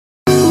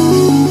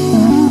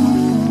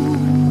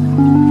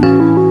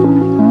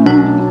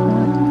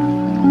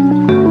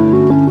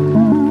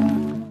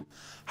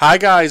Hi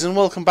guys, and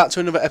welcome back to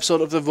another episode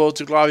of the Road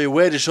to Glory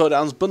Wager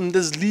Showdowns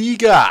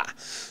Bundesliga.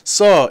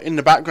 So, in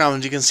the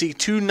background you can see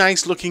two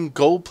nice looking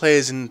goal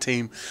players in the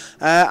team,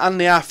 and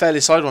they are fairly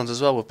solid ones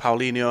as well, with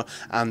Paulinho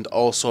and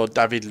also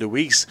David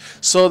Luiz.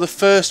 So the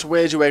first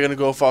wager we're going to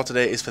go for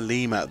today is for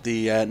Lima,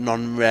 the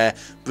non-rare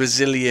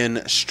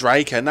Brazilian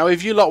striker. Now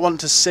if you lot want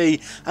to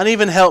see and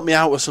even help me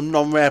out with some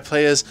non-rare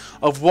players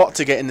of what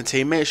to get in the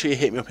team, make sure you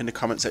hit me up in the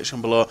comment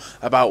section below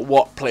about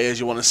what players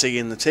you want to see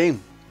in the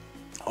team.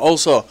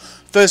 Also,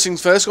 first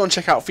things first, go and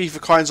check out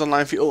FIFA coins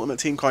online for your ultimate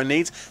team coin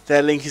needs.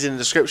 Their link is in the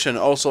description.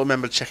 Also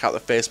remember to check out the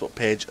Facebook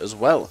page as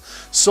well.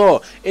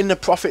 So, in the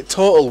profit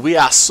total, we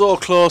are so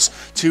close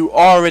to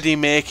already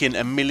making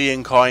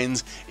 1,000,000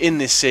 coins in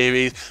this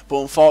series,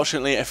 but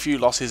unfortunately a few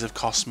losses have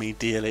cost me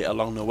dearly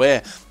along the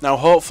way. Now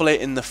hopefully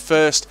in the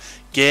first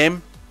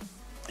game,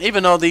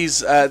 even though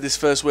this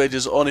first wager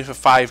is only for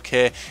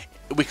 5k,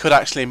 we could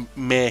actually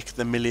make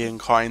the 1,000,000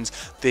 coins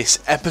this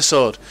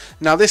episode.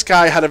 Now this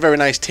guy had a very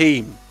nice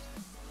team.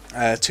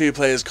 Two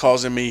players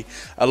causing me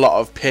a lot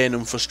of pain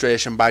and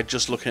frustration by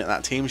just looking at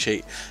that team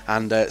sheet,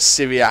 and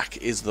Syriac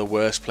is the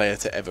worst player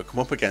to ever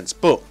come up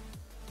against. But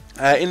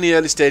in the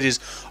early stages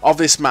of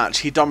this match,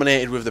 he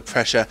dominated with the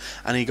pressure,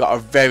 and he got a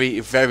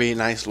very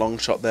nice long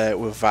shot there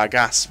with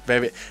Vargas.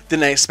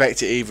 Didn't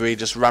expect it either. He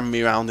just ran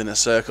me around in a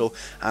circle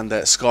and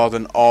scored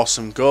an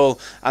awesome goal.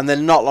 And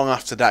then not long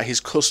after that,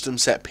 his custom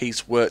set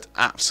piece worked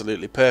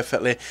absolutely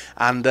perfectly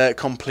and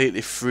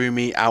completely threw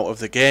me out of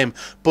the game.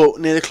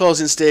 But near the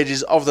closing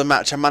stages of the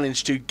match, I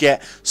managed to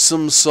get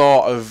some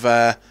sort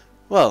of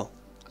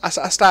I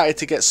started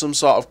to get some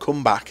sort of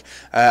comeback,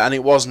 and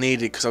it was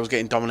needed because I was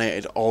getting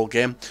dominated all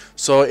game.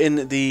 So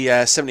in the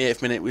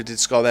 78th minute we did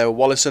score there with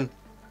Wallison,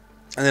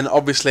 and then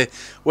obviously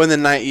when the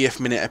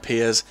 90th minute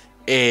appears,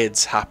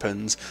 AIDS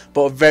happens.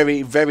 But a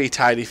very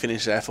tidy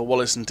finish there for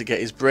Wallison to get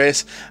his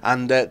brace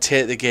and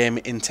take the game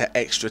into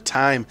extra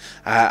time,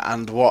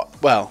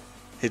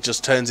 it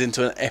just turns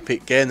into an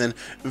epic game then.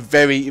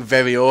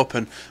 Very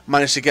open.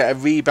 Managed to get a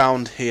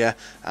rebound here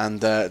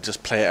and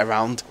just play it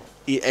around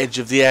the edge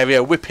of the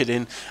area, whip it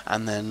in,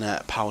 and then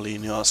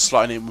Paulinho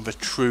slotting it with a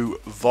true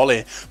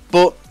volley.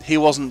 But he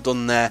wasn't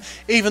done there.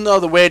 Even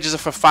though the wages are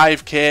for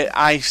 5k,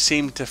 I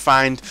seem to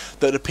find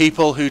that the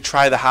people who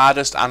try the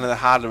hardest and the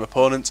harder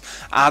opponents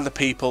are the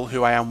people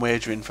who I am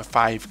wagering for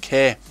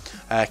 5k.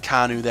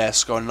 Kanu there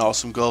scoring an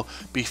awesome goal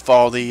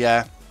before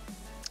the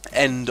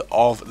end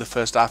of the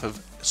first half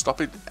of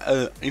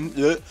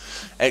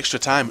extra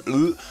time.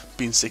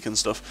 Being sick and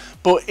stuff.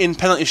 But in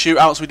penalty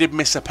shootouts we did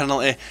miss a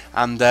penalty,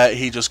 and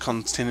he just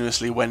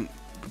continuously went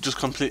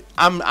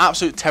I'm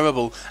absolutely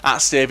terrible at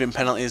saving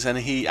penalties, and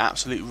he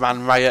absolutely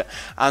ran riot,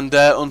 and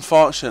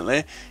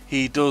unfortunately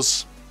he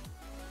does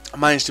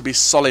managed to be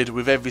solid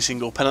with every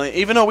single penalty.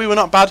 Even though we were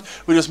not bad,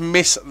 we just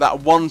missed that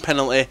one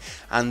penalty,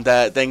 and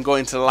then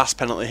going to the last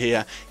penalty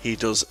here, he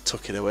does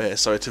tuck it away.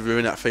 Sorry to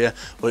ruin that for you,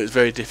 but it's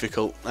very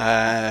difficult.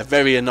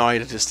 Very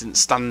annoyed I just didn't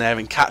stand there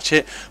and catch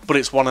it, but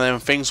it's one of them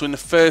things. So in the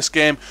first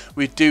game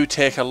we do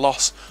take a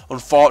loss,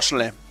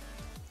 unfortunately.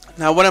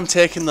 Now when I'm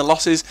taking the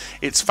losses,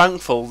 it's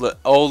thankful that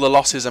all the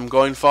losses I'm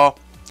going for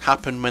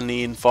happen when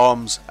he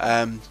informs.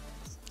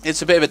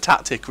 It's a bit of a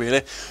tactic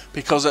really,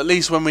 because at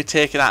least when we're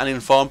taking out an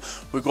inform,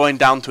 we're going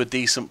down to a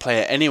decent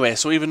player anyway.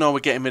 So even though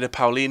we're getting rid of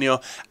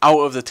Paulinho out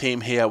of the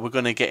team here, we're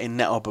going to get in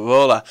Neto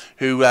Barola,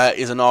 who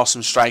is an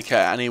awesome striker,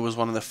 and he was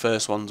one of the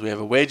first ones we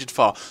ever wagered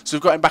for. So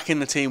we've got him back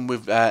in the team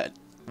with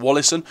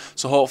Wallison,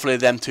 so hopefully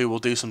them two will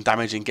do some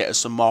damage and get us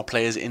some more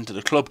players into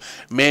the club,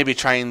 maybe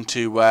trying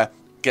to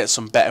get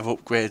some better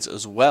upgrades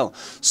as well.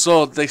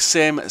 So the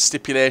same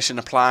stipulation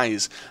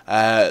applies.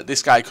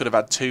 This guy could have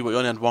had two, but he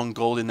only had one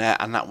goal in there,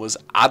 and that was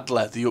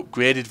Adler, the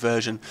upgraded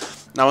version.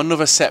 Now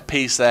another set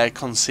piece there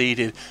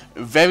conceded.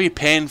 Very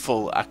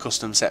painful at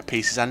custom set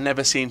pieces. I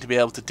never seem to be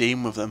able to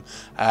deal with them,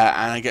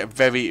 and I get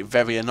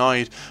very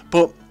annoyed.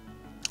 But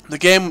the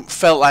game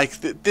felt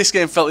like this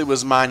game felt it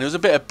was mine. There was a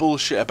bit of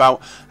bullshit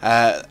about,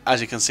 as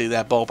you can see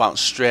there, ball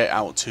bounced straight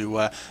out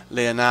to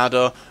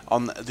Leonardo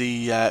on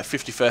the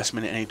 51st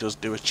minute, and he does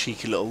do a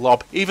cheeky little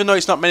lob. Even though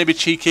it's not meant to be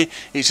cheeky,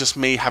 it's just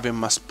me having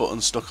my button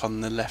stuck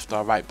on the left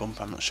or right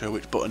bumper. I'm not sure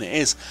which button it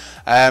is.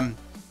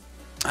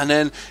 And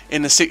then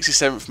in the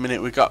 67th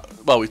minute we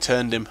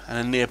turned him, and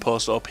a near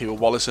post OP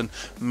with Wallison,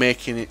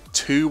 making it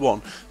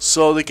 2-1.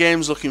 So the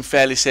game's looking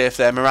fairly safe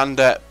there.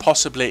 Miranda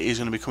possibly is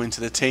going to be coming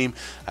to the team.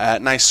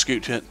 Nice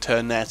scoot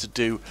turn there to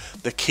do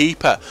the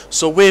keeper.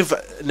 So with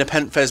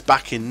Nepenthez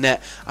back in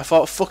net, I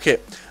thought, fuck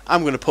it,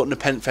 I'm going to put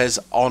Nepenthez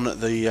on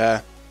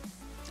the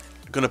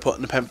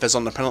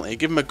penalty.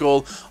 Give him a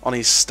goal on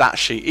his stat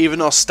sheet. Even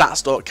though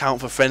stats don't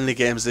count for friendly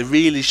games, they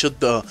really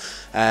should though.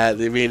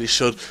 They really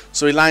should.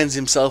 So he lines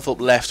himself up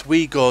left.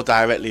 We go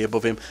directly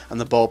above him, and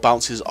the ball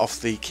bounces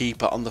off the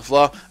keeper on the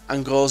floor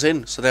and goes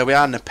in. So there we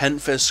are.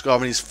 Nepenthez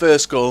scoring his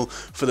first goal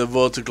for the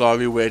Road to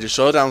Glory Wager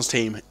Showdowns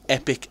team.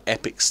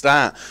 epic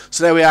start.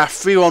 So there we are,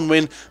 3-1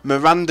 win.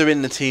 Miranda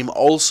in the team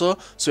also,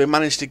 so we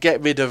managed to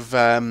get rid of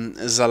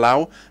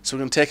Zalao. So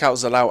we're going to take out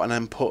Zalao and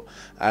then put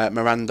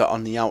Miranda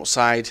on the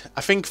outside.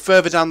 I think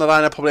further down the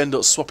line I'll probably end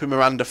up swapping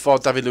Miranda for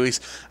David Luiz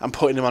and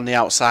putting him on the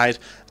outside.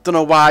 Don't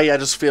know why, I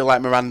just feel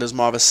like Miranda's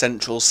more of a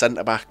central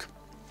centre back.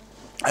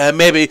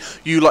 Maybe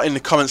you lot in the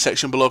comment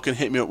section below can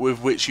hit me up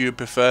with which you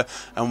prefer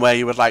and where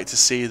you would like to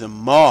see them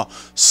more.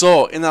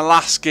 So in the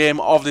last game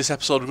of this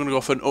episode, we're going to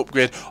go for an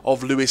upgrade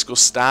of Luis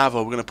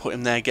Gustavo. We're going to put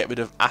him there, get rid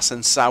of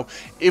Asensao.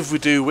 If we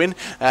do win,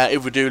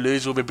 if we do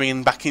lose, we'll be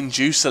bringing back in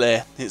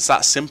Giuseppe. It's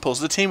that simple.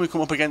 So the team we come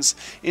up against,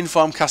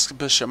 informed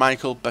Casper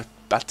Schmeichel,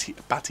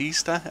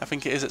 Batista, I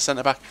think it is, at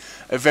centre-back.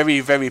 A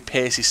very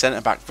pacey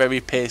centre-back,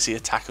 very pacey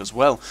attack as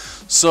well.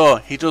 So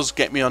he does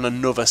get me on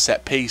another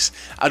set piece.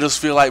 I just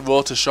feel like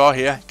Rota Shaw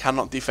here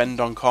cannot defend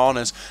on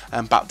corners,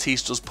 and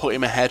Baptiste does put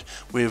him ahead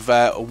with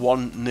a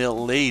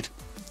 1-0 lead.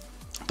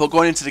 But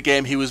going into the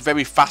game, he was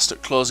very fast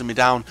at closing me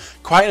down.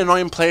 Quite an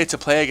annoying player to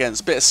play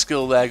against. Bit of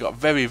skill there, got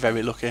very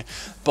lucky.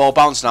 Ball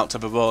bouncing out to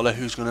Barola,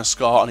 who's going to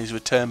score on his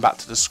return back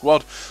to the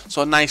squad.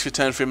 So a nice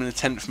return for him in the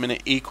 10th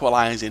minute,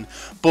 equalising.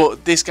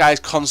 But this guy's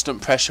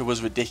constant pressure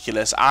was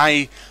ridiculous.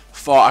 I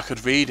thought I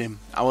could read him.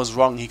 I was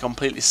wrong. He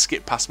completely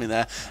skipped past me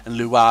there. And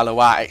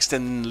Lualua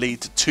extending the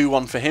lead to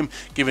 2-1 for him,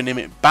 giving him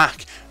it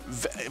back.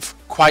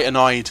 Quite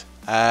annoyed.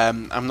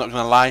 I'm not going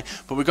to lie,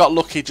 but we got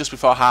lucky just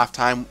before half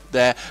time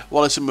there.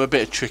 Wallison with a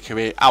bit of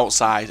trickery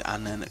outside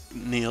and then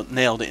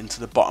nailed it into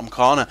the bottom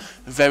corner.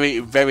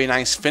 Very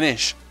nice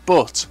finish.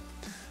 But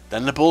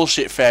then the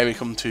bullshit fairy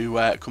come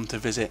to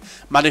visit.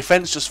 My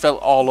defence just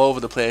felt all over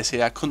the place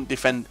here. I couldn't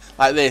defend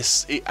like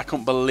this. I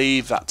couldn't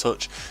believe that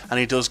touch, and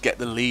he does get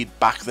the lead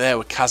back there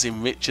with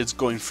Kazim Richards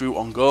going through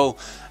on goal.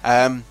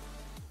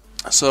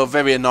 So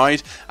very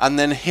annoyed, and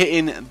then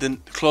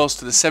hitting close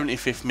to the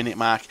 75th minute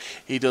mark,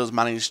 he does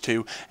manage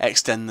to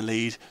extend the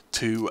lead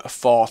to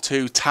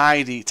 4-2.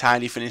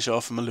 Tidy finish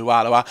off from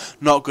Lualua.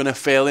 Not going to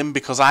fail him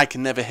because I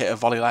can never hit a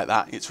volley like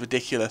that. It's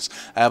ridiculous.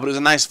 But it was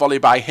a nice volley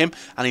by him,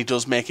 and he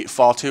does make it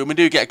 4-2. And we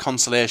do get a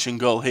consolation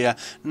goal here.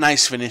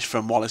 Nice finish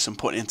from Wallace and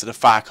putting it into the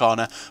far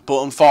corner.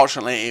 But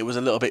unfortunately, it was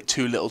a little bit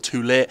too little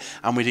too late,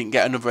 and we didn't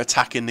get another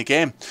attack in the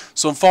game.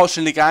 So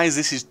unfortunately, guys,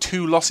 this is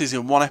 2 losses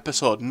in one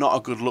episode. Not a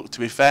good look, to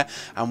be fair.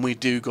 And we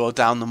do go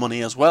down the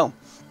money as well.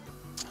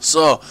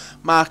 So,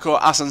 Marco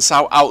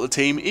Asensao out the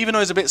team. Even though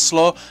he's a bit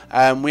slow,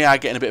 we are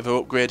getting a bit of an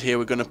upgrade here.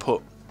 We're going to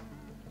put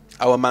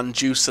our man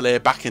Giuseppe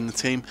back in the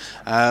team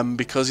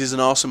because he's an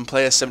awesome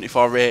player,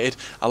 74 rated,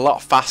 a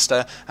lot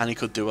faster, and he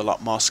could do a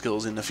lot more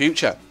skills in the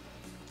future.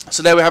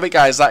 So there we have it,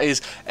 guys. That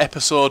is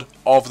episode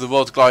of the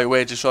Road to Glory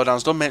Wager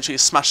Showdowns done. Make sure you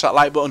smash that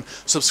like button,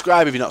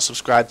 subscribe if you're not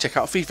subscribed, check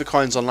out FIFA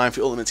Coins online for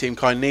your ultimate team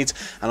coin needs,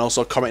 and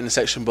also comment in the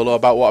section below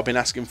about what I've been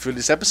asking through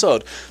this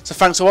episode. So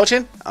thanks for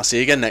watching. I'll see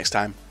you again next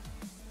time.